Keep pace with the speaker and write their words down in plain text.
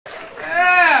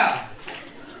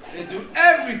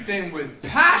everything with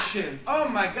passion. Oh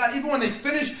my God, even when they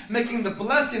finish making the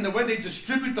blessing, the way they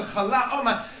distribute the challah, oh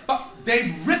my, but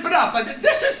they rip it up. Like,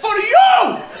 this is for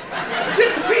you!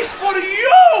 This piece for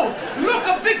you! Look,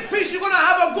 a big piece, you're gonna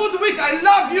have a good week. I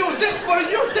love you. This for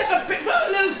you. Take a big,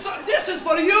 this is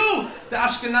for you. The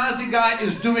Ashkenazi guy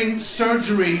is doing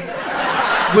surgery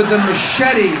with a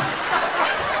machete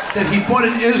that he bought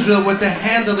in Israel with the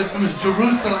handle that comes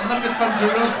Jerusalem. Look, it's from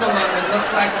Jerusalem. It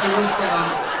looks like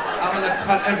Jerusalem. I'm gonna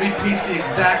cut every piece the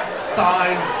exact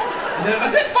size.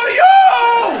 This for you!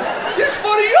 This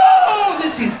for you!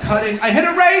 This he's cutting. I hit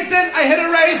a raisin,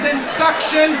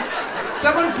 suction.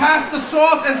 Someone passed the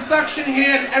salt and suction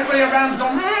here, and everybody around is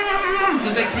going,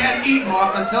 because they can't eat,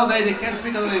 Mark, until they can't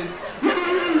speak until they,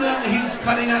 he's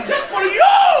cutting it. This for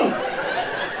you!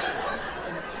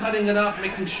 He's cutting it up,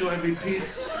 making sure every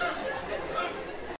piece